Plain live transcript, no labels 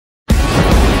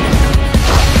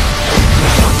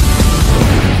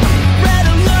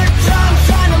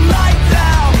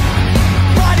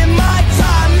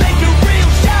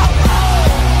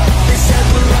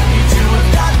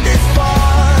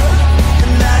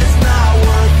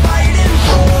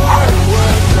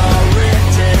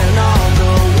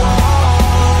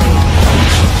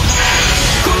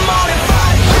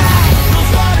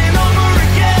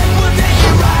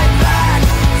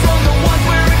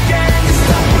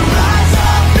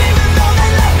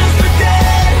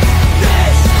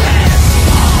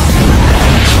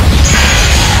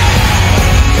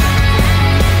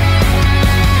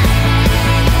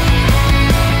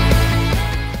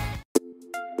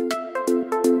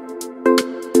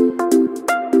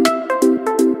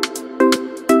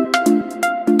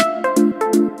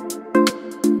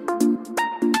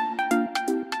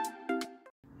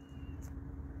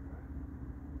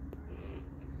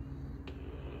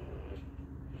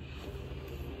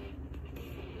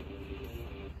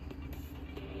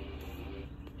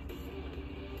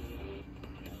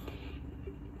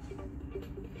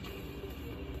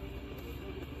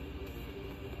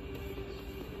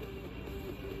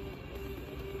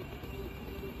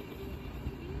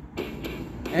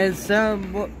And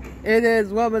it is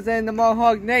representing the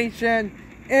Mohawk Nation.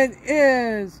 It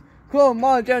is Cool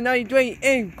Mojo 93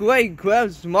 in Great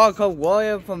Clips, Marco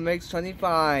Warrior from Mix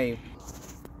 25.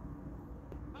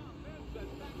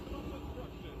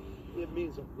 It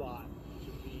means a lot to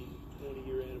the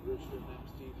 20-year anniversary of Max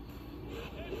Stevens.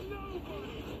 And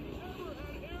nobody ever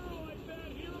had hair like that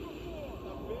here before.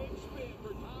 A big spin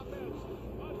for Tom Benson.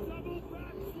 A double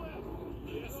backflip.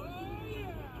 Yes, oh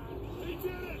yeah! He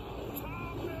did it!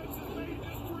 Tom Benson made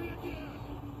history again.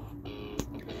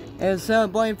 And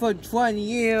celebrating for 20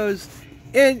 years,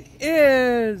 it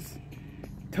is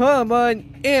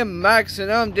Turban in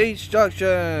Maximum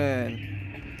Destruction.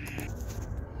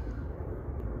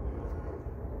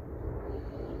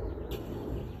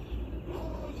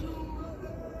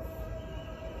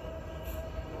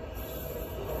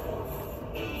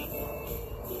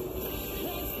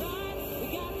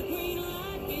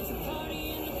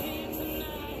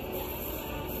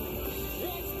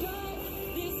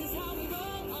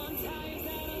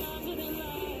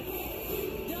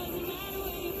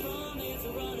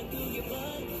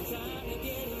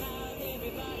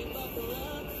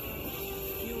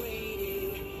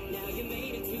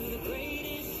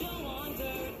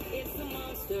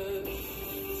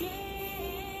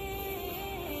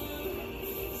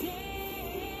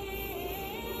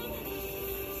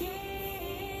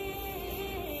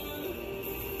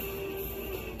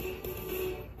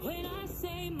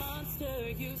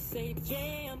 You say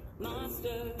jam,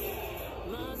 monster,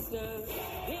 monster.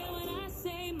 Yeah, when I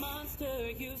say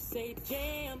monster, you say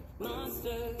jam,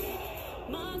 monster,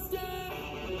 monster.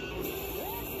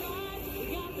 That's right, we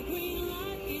got the green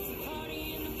light. It's a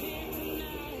party in the pit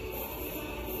tonight.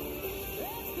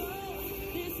 Let's go,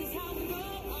 this is how we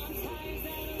roll on tires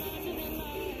that are larger than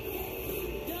life.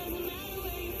 Doesn't matter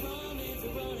where you're from, it's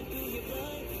running through your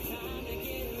blood. Time to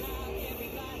get loud,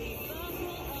 everybody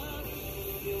buckle up.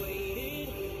 You waited.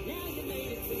 Now you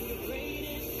made it to the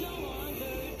greatest show on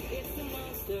earth. It's the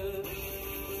monster.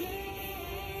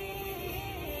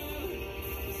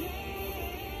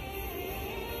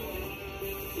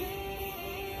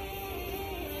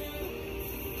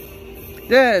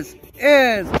 This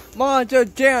is Monster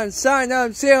Jam Sign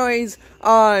Up Series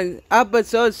on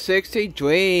episode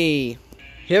 63.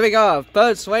 Here we go.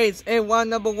 First race in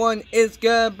number one is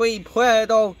gonna be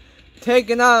Puerto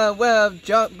taking on with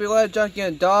Beware Junkie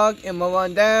and Dog and move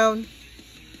on down.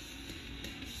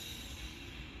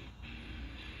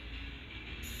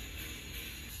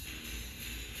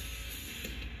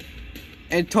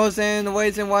 And towards the end of the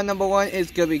race in number one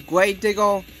is gonna be Great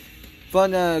Diggle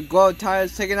from the Gold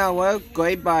Tires taking on with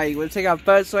Great Bike. We'll take our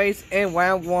first race in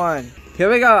round one. Here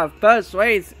we go. First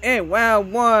race in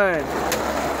round one.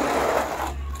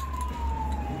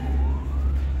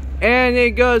 And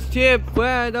it goes to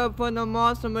Puerto from the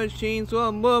Monster Machines.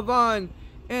 We'll move on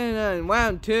in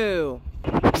round two.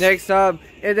 Next up,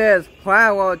 it is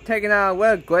Power taking out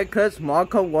with Great Clips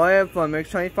Marco Warrior from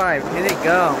Mix 25. Here they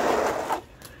go.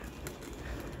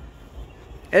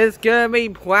 It's gonna be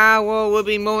Power. We'll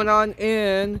be moving on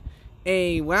in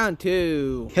a round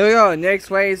two. Here we go. Next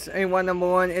race in number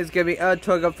one is gonna be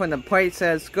Trigger from the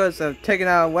Playset Exclusive taking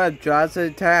out with Drives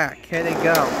Attack. Here they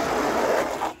go.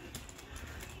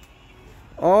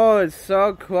 Oh, it's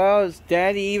so close.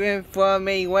 Daddy even from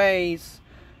me ways.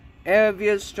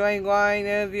 Interview, straight line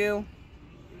interview.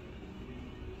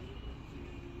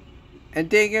 And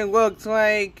then it looks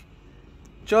like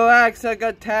Joe Axe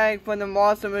got tagged from the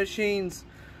Monster Machines.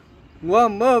 We'll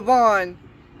move on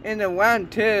into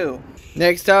round two.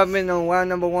 Next up in round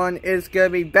number one is gonna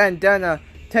be Bandana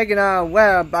taking on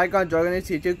Web by Dragon and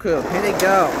C2 Crew. Here they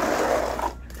go.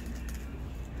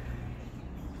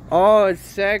 Oh, it's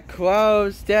set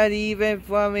close. That even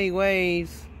from me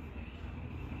ways.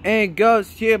 And goes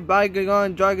here by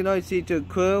Dragon C2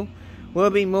 Crew. We'll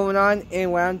be moving on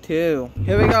in round two.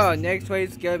 Here we go. Next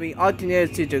race is gonna be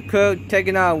Alternate C2 Crew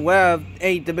taking on Web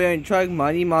 8 the Bear Truck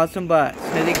Mighty Monster Bus.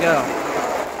 Here they go.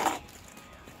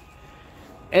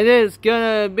 It is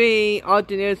gonna be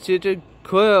Alternate C2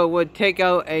 Crew will take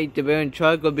out a Bear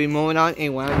Truck. We'll be moving on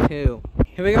in round two.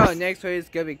 Here we go. Next race is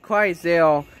gonna be Quiet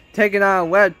Zero taking on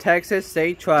Web Texas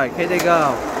State Truck. Here they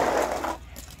go.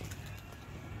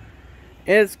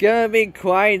 It's gonna be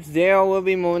Quiet Zero. We'll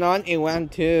be moving on in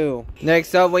round two.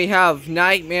 Next up we have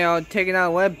Nightmare taking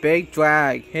on with Big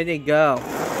Drag. Here they go.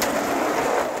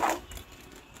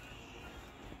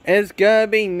 It's gonna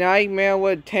be Nightmare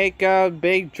will take out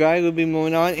Big Drag. We'll be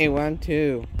moving on in round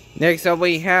two. Next up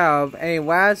we have a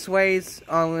last race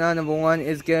on round number one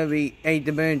is gonna be a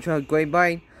Dominion Truck Great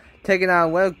Bike taking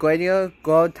on with Gladiator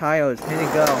Gold Tires. Here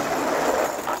they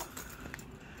go.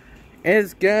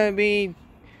 It's gonna be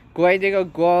Great Eagle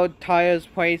Gold Tires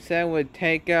playset will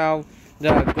take out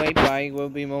the Great Bike. Will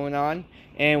be moving on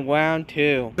in round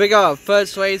 2. We got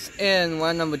first race in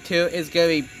round number 2 is gonna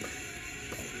be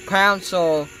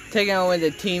Pouncil taking on with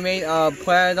the teammate of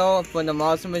Prado for the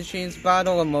Monster Machines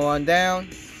battle. We'll move on down.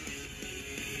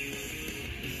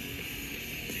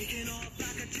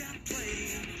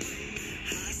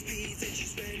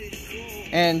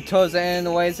 And towards the end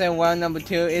of the race in round number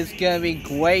 2 is gonna be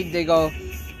Great Eagle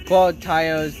Gold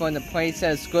Tires from the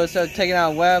playset exclusive taking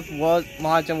out Web World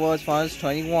Margin World Funds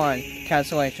 21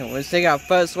 cancellation. We'll take our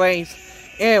first race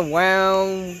in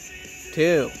round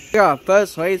 2. We got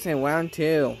first race in round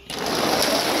 2.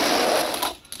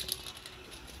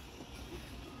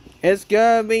 It's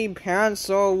gonna be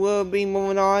Pouncil. We'll be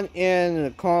moving on in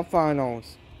the quarterfinals.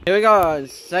 Here we go.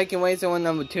 Second race in round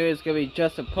number 2 is gonna be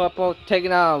Justin Purple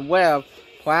taking out Web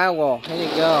Flower. Here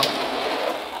you go.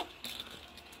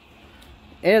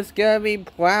 It's gonna be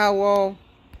Flower.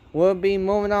 We'll be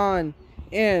moving on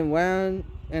in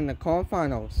the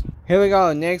quarterfinals. Here we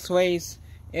go. Next race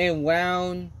in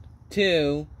round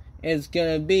 2 is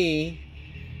gonna be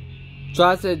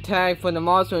Johnson Attack for the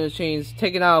Monster Machines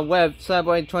taking out Web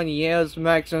celebrating 20 years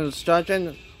Maximum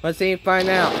Destruction. Let's see, find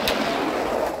out.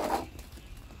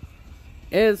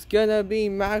 It's gonna be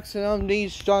Maximum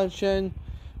Destruction.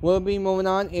 We'll be moving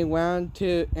on in round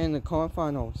 2 in the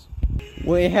quarterfinals.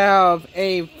 We have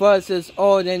a versus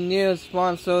old and new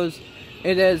sponsors.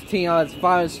 It is Team Arts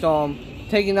Firestorm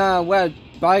taking on Web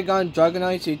Bygone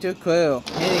Dragonoid C2 Crew.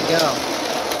 Here you go.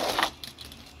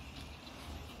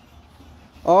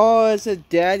 Oh, it's a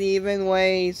dead even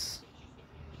race.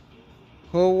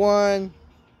 Who won?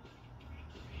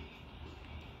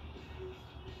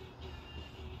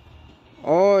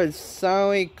 Oh, it's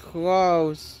so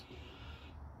close.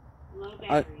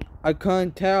 I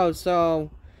couldn't tell,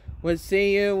 so we'll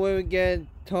see you when we get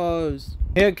toes.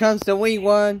 Here comes the wee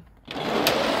one.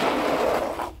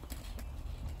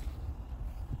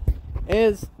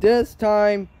 It's this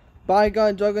time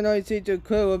Bygone Dragonoid C2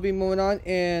 Crew will be moving on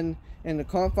in the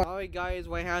conference. Sorry guys,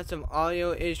 we had some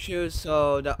audio issues,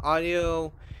 so the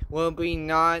audio will be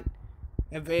not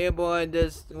available in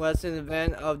this lesson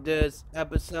event of this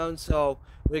episode, so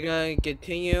we're gonna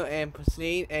continue and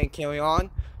proceed and carry on.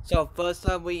 So first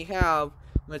up we have,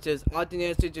 which is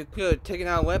Alternator C2 Crew taking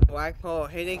out with Blackpool.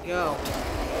 Here they go.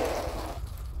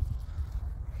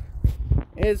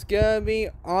 It's gonna be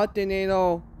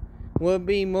Alternator. We'll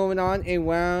be moving on a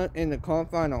round in the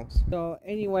quarterfinals. So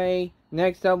anyway,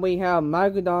 next up we have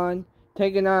Megalodon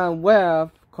taking on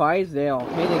with Clydesdale.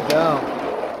 Here they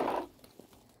go.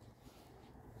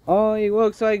 Oh, it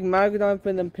looks like Megalodon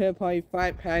from the Pit Party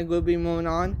Fight Pack will be moving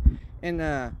on in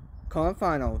the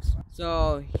quarterfinals.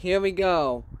 So here we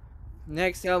go.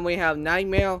 Next up we have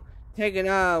Nightmare taking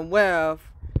on with,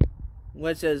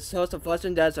 which is Source of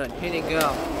Frozen Desert. Here they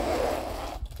go.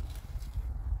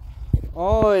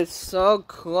 Oh, it's so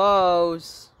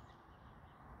close.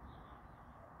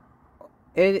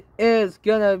 It is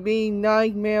gonna be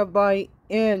Nightmare by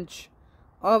inch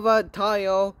of a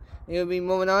tile. It'll be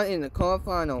moving on in the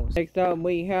quarterfinals. Next up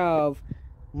we have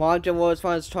Margin Wars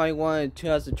Funds 21 and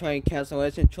 2020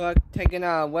 cancellation truck taking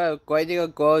on with Great Eagle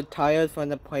Gold Tires from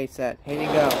the playset. Here you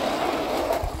go.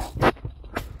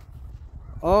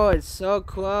 Oh, it's so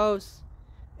close.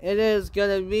 It is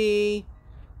gonna be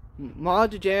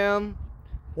Margin Jam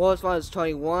Wars Funds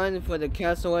 21 for the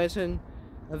cancellation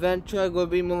event truck will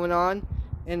be moving on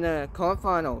in the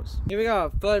quarterfinals. Here we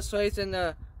go. First race in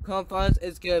the quarterfinals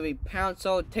is gonna be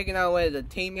Pouncil taking out with the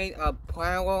teammate of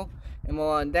Plano and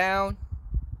more on down.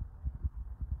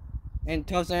 And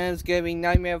towards the end is gonna be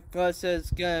Nightmare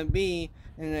versus gonna be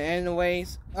in the end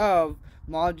race of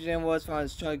Margin Wars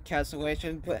Funds truck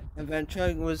cancellation event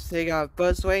truck will take our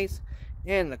first race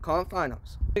in the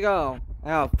quarterfinals. Here we go.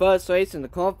 Our first race in the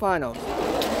quarterfinals.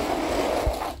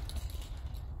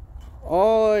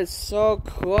 Oh, it's so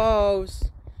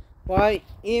close. But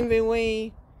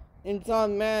evenly in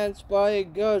some match, but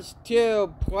it goes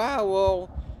to Plow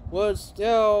will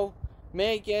still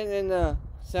make it in the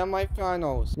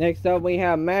semifinals. Next up we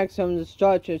have Maximum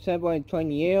Destruction celebrating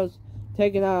 20 years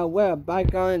taking out with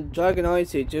Bygone Dragonoid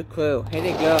C2 Crew. Here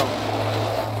they go.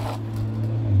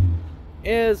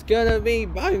 It's gonna be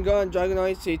Bygone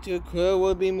Dragonoid C2 Crew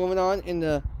will be moving on in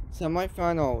the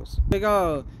semifinals. Here we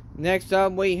go. Next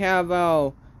up we have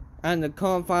and the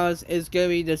quarterfinals is gonna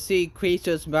be the Sea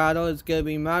Creatures battle. It's gonna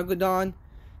be Megalodon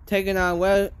taking on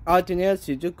with Alternator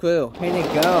C2 Crew. Here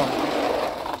they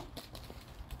go.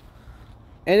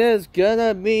 It is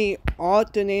gonna be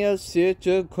Alternator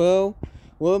C2 Crew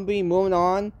will be moving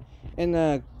on in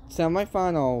the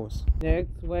semifinals.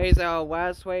 Next race, our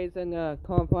last race in the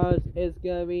conference is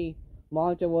gonna be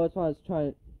Martin World Finals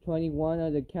 21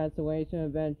 of the cancellation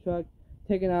event truck,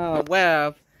 taking out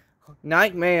with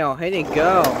Nightmare. Here they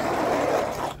go.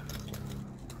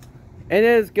 It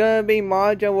is gonna be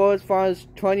Martin World Finals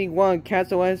 21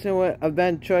 cancellation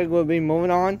event truck will be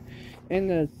moving on in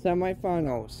the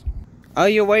semifinals. Are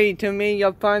you ready to meet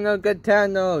your final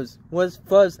contenders? Let's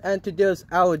first introduce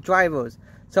our drivers.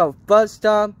 So first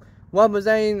up,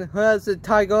 representing us the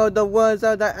Tiger of the Woods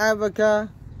of the Africa,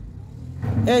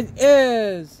 it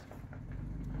is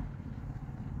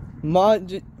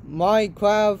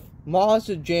Minecraft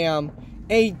Monster Jam,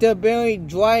 a debuting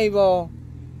driver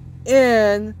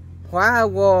in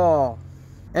Power.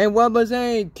 And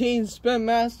representing Team Spin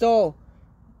Master,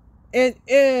 it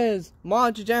is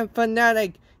Monster Jam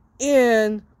Fanatic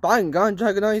in Bygone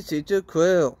Dragonoid City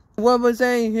Crew.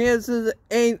 Representing his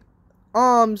 8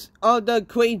 arms of the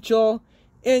creature,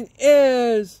 it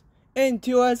is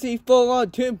N2SC 4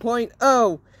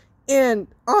 2.0 in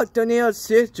Alternate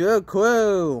Sister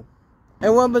Crew.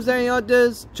 And representing of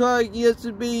this truck used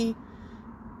to be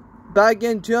back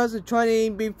in 2020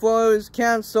 before it was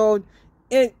cancelled,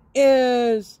 it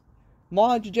is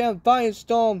Monster Jam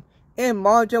Firestorm in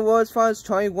Monster Jam World Finals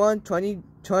 21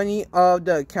 2020 of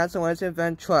the cancellation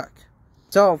event truck.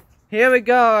 So here we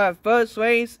go. Our first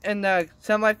race in the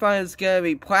semifinals is gonna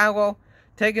be Power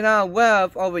taking on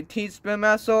Web over Team Spin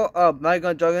Master of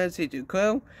Bygone Dragonoid City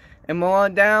Crew. And more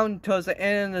on down towards the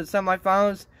end of the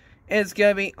semifinals, it's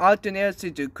gonna be Alternate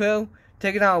City Crew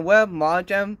taking on Web Monster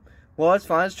Jam World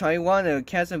Finals 21 of the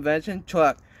cancellation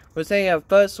truck. We're saying our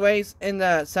first race in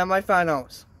the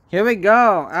semifinals. Here we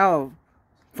go. Our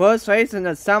first race in the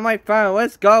semifinal.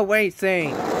 Let's go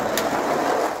racing.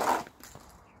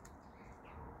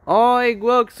 Oh, it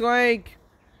looks like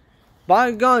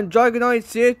Bygone Dragonoid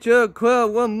City Crew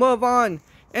will move on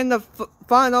in the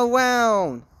final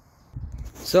round.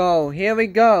 So here we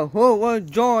go. Who will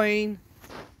join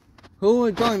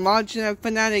Monster Jam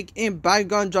Fanatic in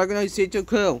Bygone Dragonoid City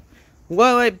Crew?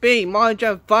 Will it be Monster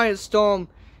Jam Firestorm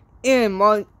in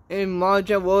Monster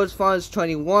Jam World Finals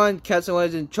 21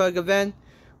 cancellation truck event?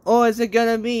 Or is it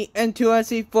gonna be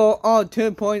N2SC4R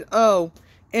 2.0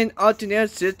 in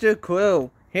Alternate Sister Crew?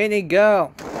 Here they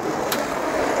go.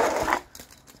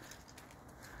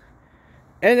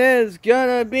 It is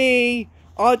gonna be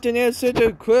Alternate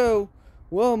Sister Crew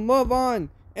will move on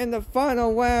in the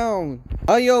final round.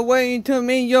 Are you waiting to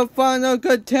meet your final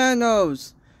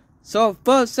contenders? So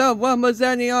first up,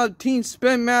 representing our Team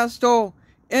Spin Master,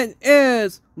 it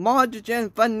is Monster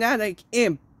Jam Fanatic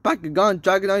in Bygone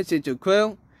Dragonoid City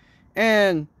Crew.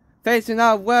 And facing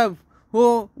out with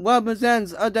who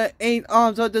represents the 8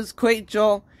 arms of this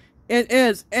creature, it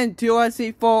is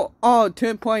N2SC4R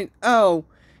 2.0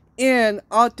 in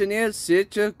Alternate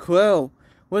City Crew.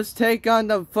 Let's take on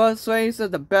the first race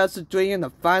of the best of 3 in the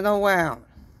final round.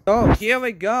 So here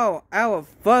we go, our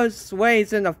first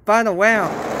race in the final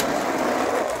round.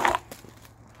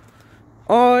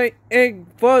 Alright,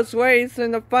 first race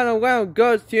in the final round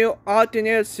goes to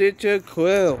Alternate City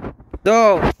Crew.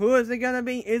 So, who is it gonna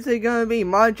be? Is it gonna be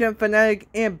Monster Jam Fanatic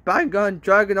and Bygone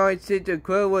Dragonoid City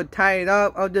Crew will tie it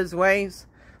up of this race?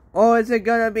 Or is it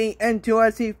gonna be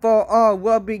N2SC4R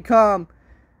will become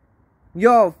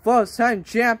your first time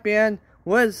champion?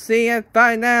 We'll see and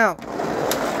find out.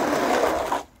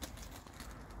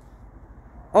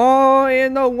 Oh,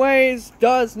 in the race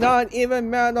does not even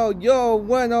matter. Your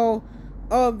winner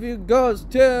of you goes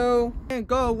to, and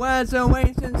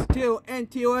congratulations to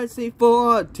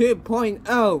N2SC4R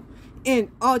 2.0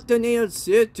 in Alternate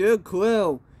City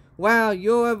Crew. Wow,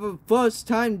 you're a first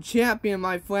time champion,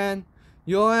 my friend.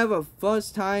 You're a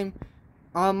first time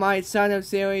on my sign-up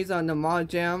series on the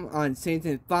Monster Jam on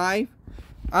season 5.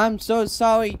 I'm so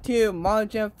sorry to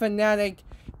Monster Jam Fanatic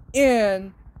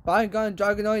in Bygone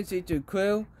Dragonoid City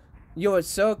Crew. You were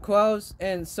so close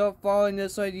and so far in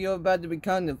this way, you're about to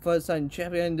become the first time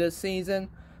champion this season.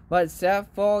 But sad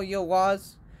for your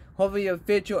loss. Hopefully in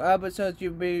future episodes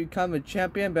you become a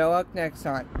champion. Better luck next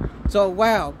time. So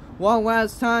wow, one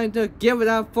last time to give it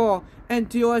up for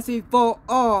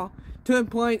N2SC4R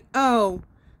 2.0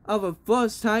 of a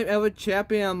first time ever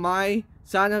champion on my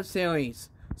sign up series.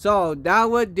 So that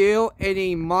would do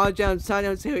any Monster Jam sign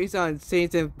up series on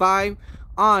season 5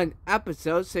 on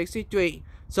episode 63.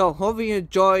 So hopefully you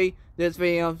enjoy this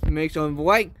video. Make sure to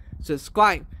like,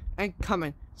 subscribe, and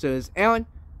comment. So this is Aaron,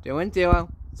 010,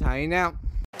 signing out.